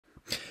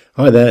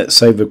Hi there,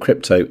 Save with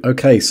Crypto.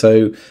 Okay,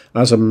 so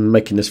as I'm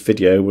making this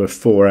video, we're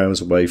 4 hours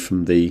away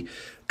from the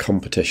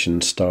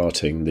competition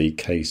starting, the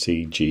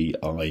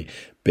KCGI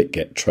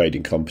Bitget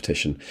trading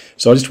competition.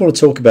 So I just want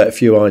to talk about a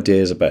few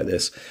ideas about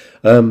this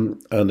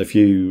and a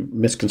few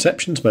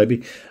misconceptions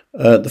maybe.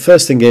 The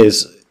first thing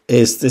is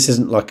this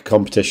isn't like a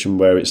competition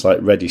where it's like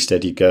ready,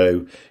 steady,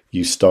 go.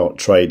 You start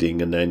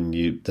trading and then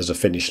there's a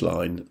finish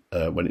line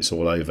when it's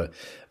all over.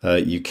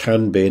 You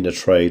can be in a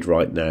trade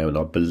right now, and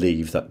I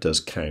believe that does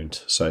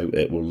count. So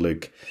it will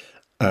look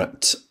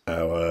at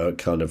our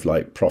kind of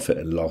like profit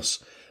and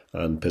loss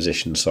and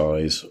position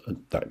size,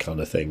 that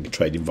kind of thing,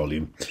 trading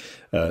volume,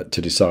 to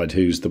decide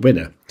who's the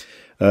winner.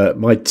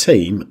 My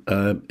team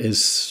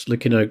is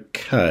looking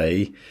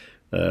okay.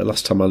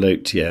 Last time I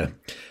looked,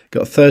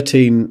 got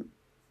 13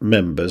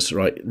 members,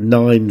 right?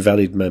 9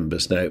 valid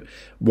members. Now,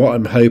 what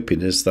I'm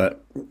hoping is that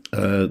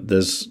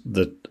there's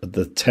the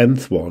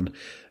 10th one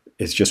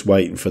is just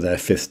waiting for their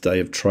 5th day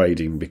of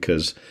trading,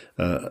 because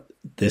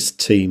this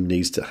team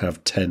needs to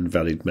have 10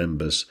 valid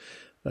members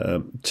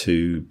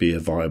to be a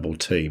viable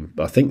team.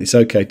 But I think it's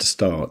okay to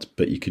start,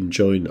 but you can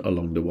join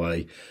along the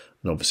way,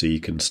 and obviously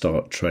you can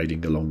start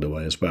trading along the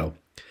way as well.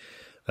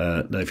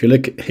 Now, if you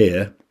look at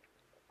here,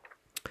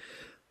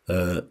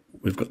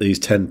 we've got these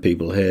 10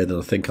 people here. Then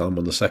I think I'm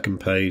on the second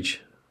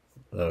page.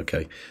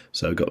 Okay,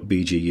 so I've got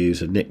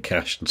BGUs and Nick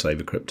Cash and Save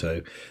with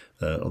Crypto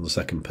on the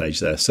second page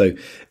there. So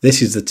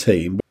this is the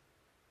team.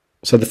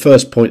 So the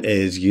first point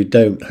is you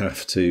don't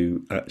have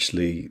to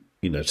actually,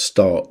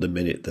 start the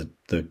minute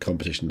the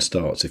competition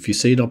starts. If you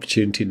see an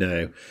opportunity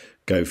now,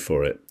 go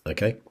for it.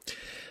 Okay.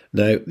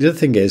 Now the other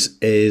thing is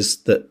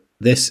that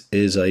this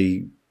is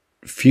a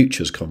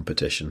futures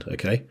competition.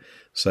 Okay.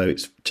 So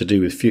it's to do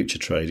with future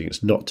trading.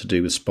 It's not to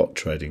do with spot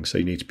trading. So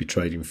you need to be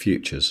trading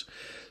futures.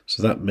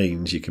 So that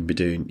means you can be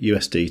doing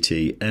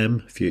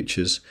USDT-M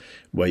futures,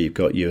 where you've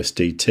got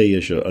USDT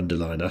as your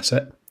underlying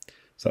asset.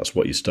 So that's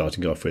what you're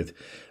starting off with.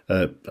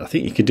 I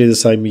think you can do the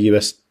same with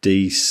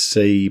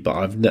USDC, but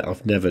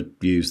I've never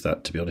used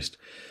that, to be honest.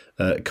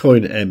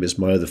 Coin M is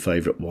my other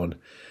favourite one,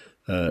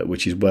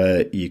 which is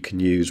where you can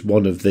use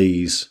one of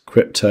these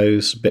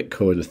cryptos: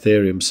 Bitcoin,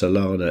 Ethereum,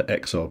 Solana,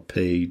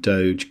 XRP,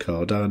 Doge,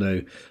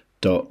 Cardano,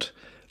 DOT,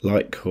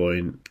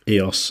 Litecoin,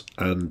 EOS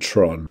and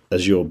Tron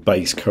as your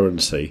base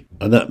currency.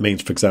 And that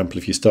means, for example,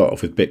 if you start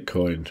off with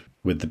Bitcoin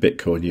with the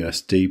Bitcoin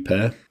USD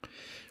pair,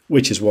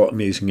 which is what I'm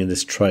using in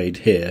this trade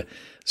here.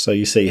 So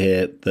you see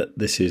here that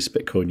this is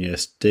Bitcoin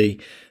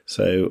USD.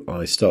 So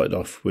I started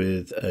off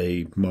with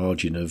a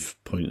margin of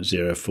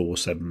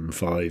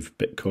 0.0475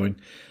 Bitcoin.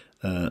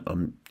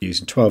 I'm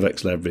using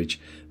 12x leverage.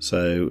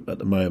 So at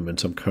the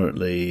moment I'm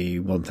currently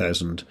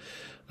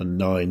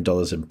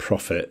 $1,009 in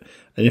profit.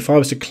 And if I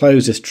was to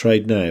close this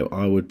trade now,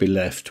 I would be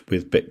left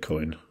with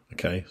Bitcoin.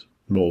 Okay,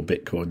 more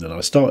Bitcoin than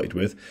I started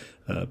with,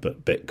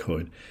 but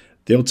Bitcoin.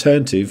 The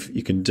alternative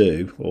you can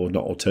do, or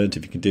not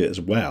alternative, you can do it as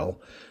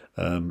well,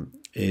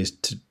 is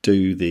to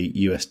do the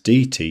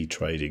USDT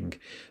trading.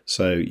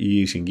 So you're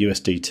using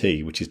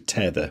USDT, which is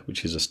Tether,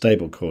 which is a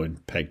stable coin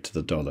pegged to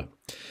the dollar.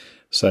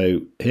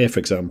 So here, for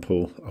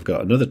example, I've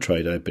got another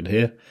trade open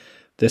here.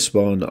 This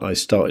one I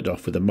started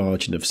off with a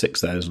margin of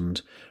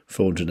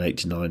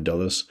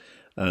 $6,489,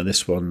 and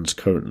this one's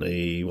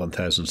currently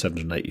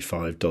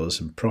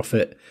 $1,785 in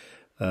profit,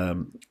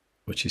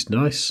 which is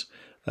nice.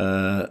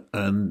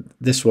 And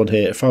this one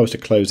here, if I was to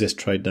close this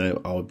trade now,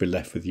 I would be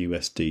left with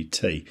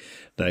USDT.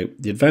 Now,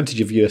 the advantage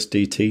of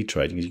USDT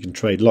trading is you can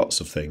trade lots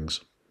of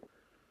things.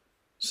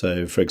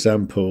 So, for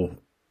example,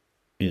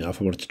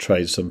 if I wanted to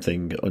trade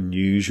something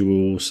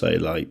unusual, say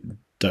like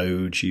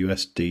Doge,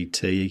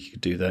 USDT, you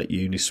could do that,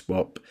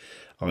 Uniswap,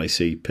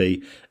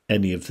 ICP,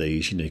 any of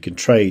these. You can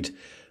trade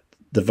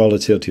the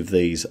volatility of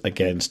these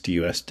against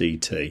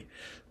USDT.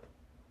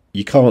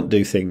 You can't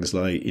do things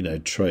like,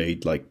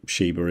 trade like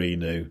Shiba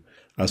Inu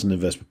as an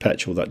inverse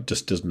perpetual. That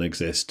just doesn't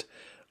exist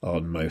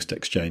on most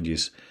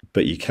exchanges,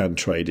 but you can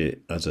trade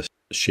it as a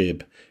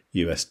SHIB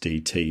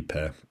USDT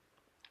pair.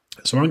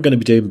 So I'm going to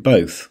be doing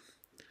both.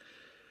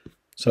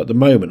 So at the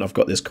moment I've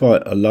got this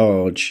quite a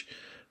large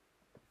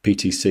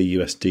BTC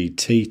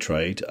USDT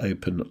trade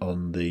open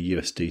on the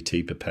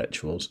USDT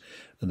perpetuals,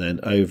 and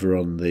then over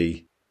on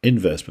the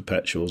inverse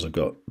perpetuals I've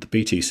got the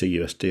BTC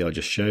USD I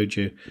just showed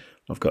you.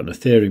 I've got an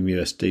Ethereum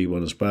USD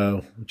one as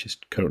well, which is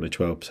currently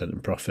 12% in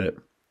profit.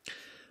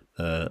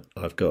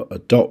 I've got a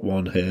DOT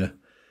one here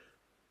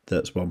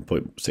that's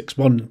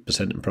 1.61%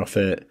 in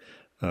profit,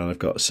 and I've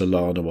got a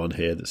Solana one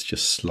here that's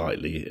just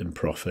slightly in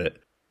profit.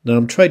 Now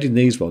I'm trading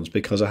these ones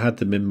because I had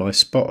them in my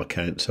spot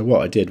account. So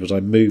what I did was I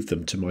moved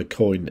them to my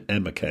Coin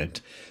M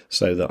account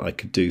so that I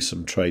could do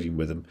some trading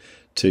with them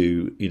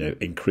to,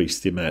 increase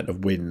the amount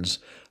of wins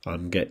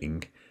I'm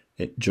getting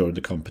during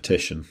the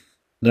competition.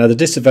 Now the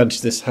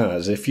disadvantage this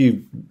has, if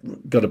you've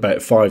got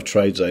about 5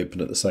 trades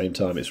open at the same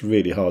time, it's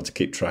really hard to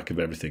keep track of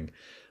everything.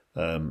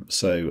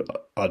 So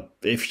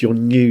if you're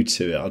new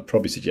to it, I'd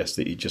probably suggest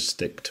that you just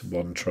stick to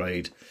one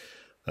trade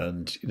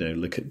and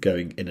look at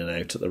going in and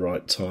out at the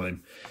right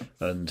time,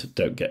 and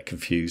don't get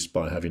confused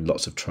by having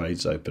lots of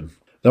trades open.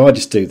 Now I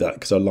just do that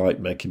because I like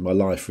making my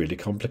life really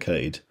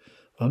complicated.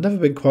 I've never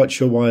been quite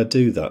sure why I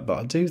do that, but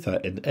I do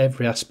that in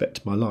every aspect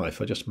of my life.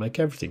 I just make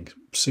everything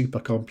super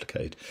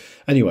complicated.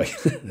 Anyway,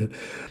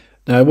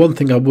 now one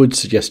thing I would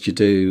suggest you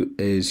do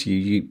is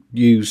you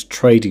use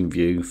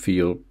TradingView for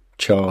your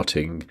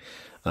charting,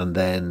 and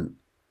then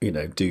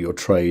do your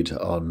trade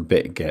on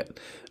Bitget.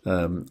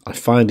 I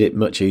find it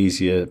much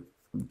easier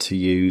to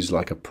use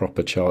like a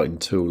proper charting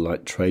tool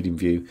like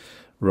TradingView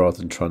rather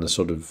than trying to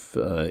sort of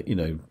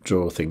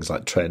draw things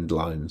like trend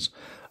lines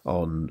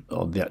on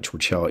the actual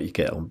chart you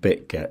get on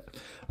Bitget.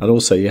 And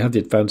also you have the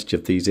advantage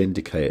of these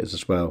indicators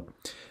as well.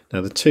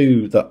 Now the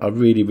two that I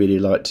really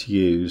like to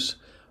use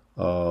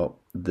are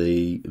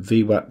the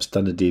VWAP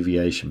standard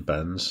deviation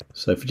bands.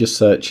 So if you just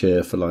search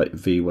here for like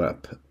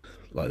VWAP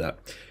like that,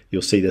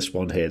 you'll see this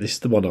one here. This is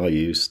the one I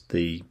use,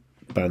 the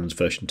bands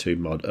version 2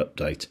 mod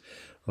update.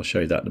 I'll show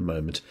you that in a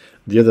moment.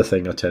 The other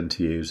thing I tend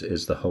to use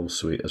is the whole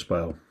suite as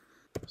well.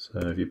 So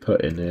if you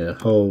put in here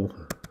whole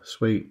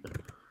suite,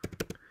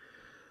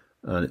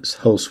 and it's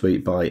whole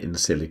suite by In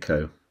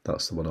Silico,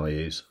 that's the one I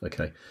use.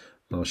 Okay,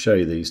 and I'll show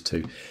you these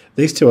two.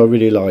 These two I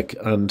really like,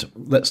 and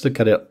let's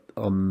look at it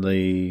on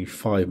the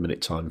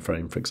 5-minute time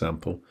frame, for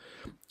example.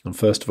 And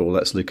first of all,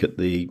 let's look at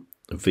the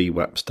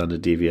VWAP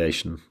standard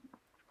deviation.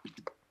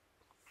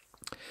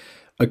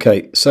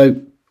 Okay,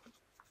 so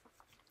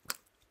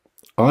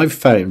I've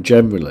found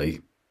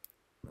generally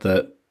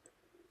that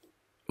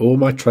all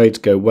my trades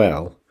go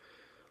well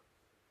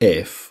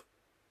if,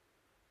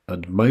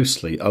 and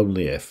mostly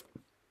only if,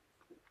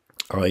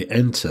 I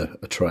enter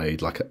a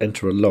trade, like I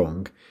enter a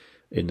long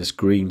in this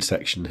green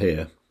section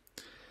here,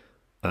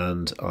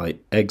 and I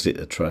exit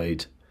a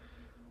trade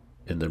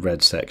in the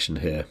red section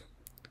here.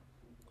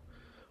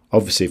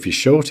 Obviously, if you're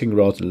shorting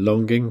rather than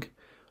longing,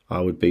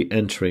 I would be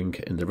entering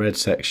in the red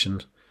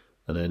section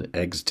and then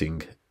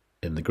exiting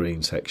in the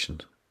green section.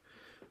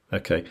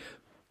 Okay,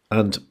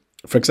 and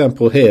for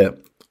example here,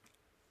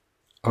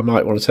 I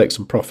might want to take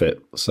some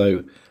profit.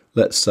 So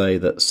let's say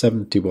that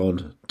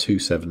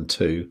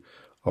 71,272,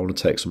 I want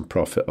to take some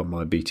profit on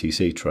my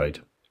BTC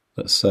trade.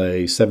 Let's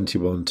say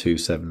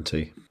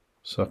 71,270.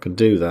 So I can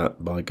do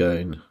that by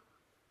going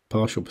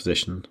partial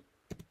position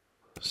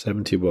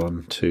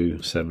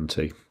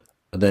 71,270.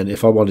 And then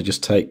if I want to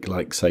just take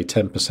like say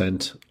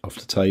 10% off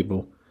the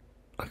table,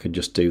 I can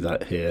just do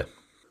that here.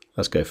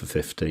 Let's go for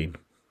 15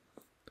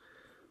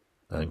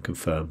 and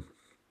confirm.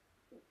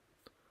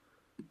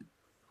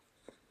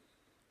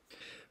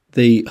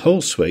 The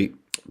whole suite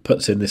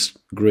puts in this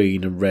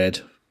green and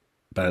red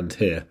band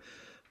here,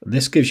 and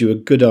this gives you a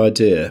good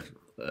idea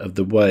of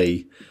the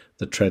way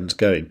the trend's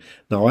going.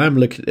 Now I am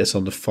looking at this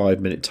on the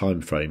 5-minute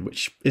time frame,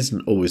 which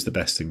isn't always the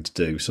best thing to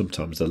do.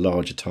 Sometimes the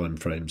larger time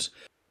frames,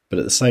 but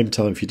at the same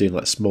time, if you're doing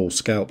like small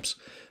scalps,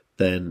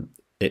 then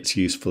it's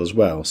useful as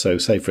well. So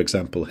say for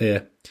example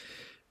here,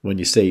 when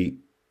you see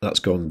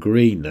that's gone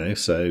green now,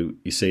 so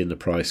you're seeing the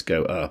price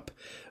go up,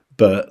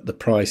 but the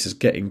price is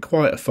getting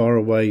quite far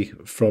away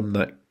from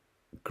that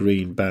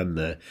green band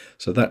there,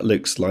 so that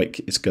looks like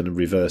it's going to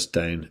reverse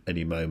down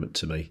any moment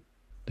to me.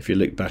 If you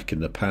look back in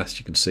the past,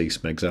 you can see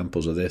some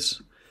examples of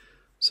this.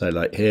 So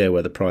like here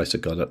where the price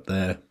had gone up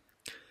there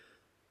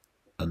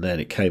and then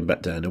it came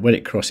back down, and when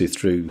it crosses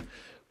through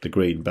the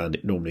green band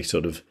it normally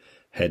sort of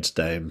heads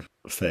down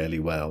fairly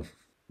well.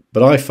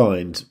 But I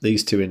find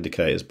these two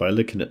indicators, by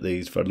looking at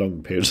these for a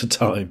long period of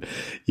time,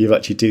 you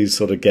actually do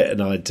sort of get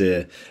an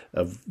idea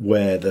of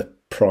where the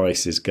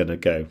price is going to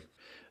go.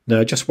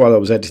 Now, just while I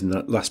was editing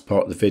that last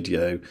part of the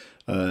video,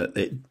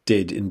 it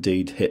did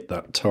indeed hit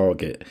that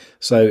target.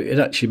 So it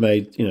actually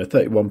made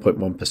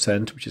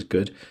 31.1%, which is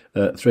good,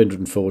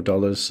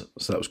 $304.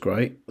 So that was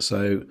great.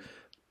 So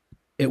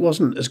it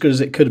wasn't as good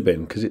as it could have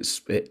been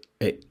because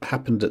it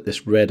happened at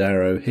this red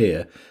arrow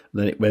here,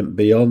 and then it went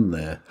beyond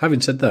there.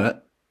 Having said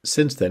that,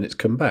 since then it's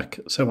come back,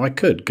 so I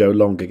could go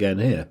long again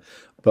here,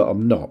 but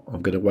I'm not.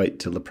 I'm going to wait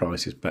till the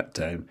price is back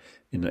down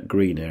in that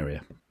green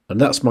area. And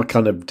that's my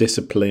kind of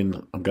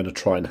discipline I'm going to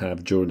try and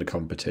have during the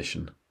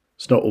competition.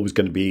 It's not always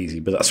going to be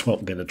easy, but that's what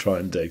I'm going to try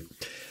and do.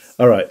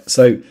 All right,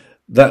 so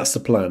that's the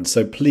plan.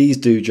 So please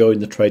do join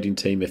the trading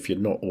team if you're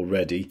not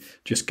already.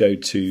 Just go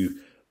to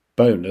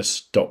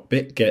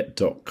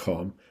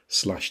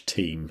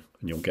bonus.bitget.com/team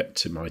and you'll get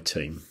to my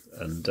team.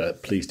 And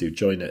please do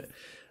join it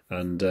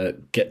and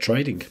get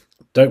trading.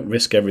 Don't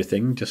risk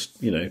everything.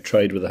 Just,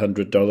 trade with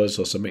 $100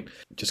 or something.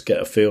 Just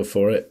get a feel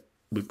for it.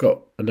 We've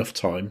got enough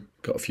time,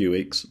 got a few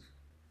weeks,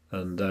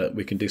 and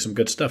we can do some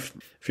good stuff.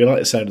 If you like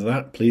the sound of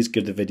that, please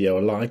give the video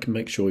a like and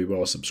make sure you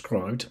are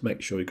subscribed.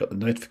 Make sure you've got the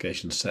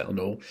notifications set on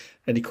all.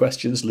 Any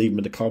questions, leave them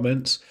in the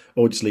comments,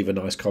 or just leave a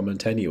nice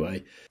comment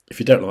anyway. If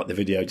you don't like the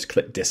video, just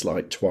click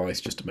dislike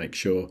twice just to make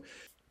sure.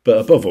 But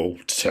above all,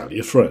 tell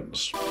your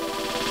friends.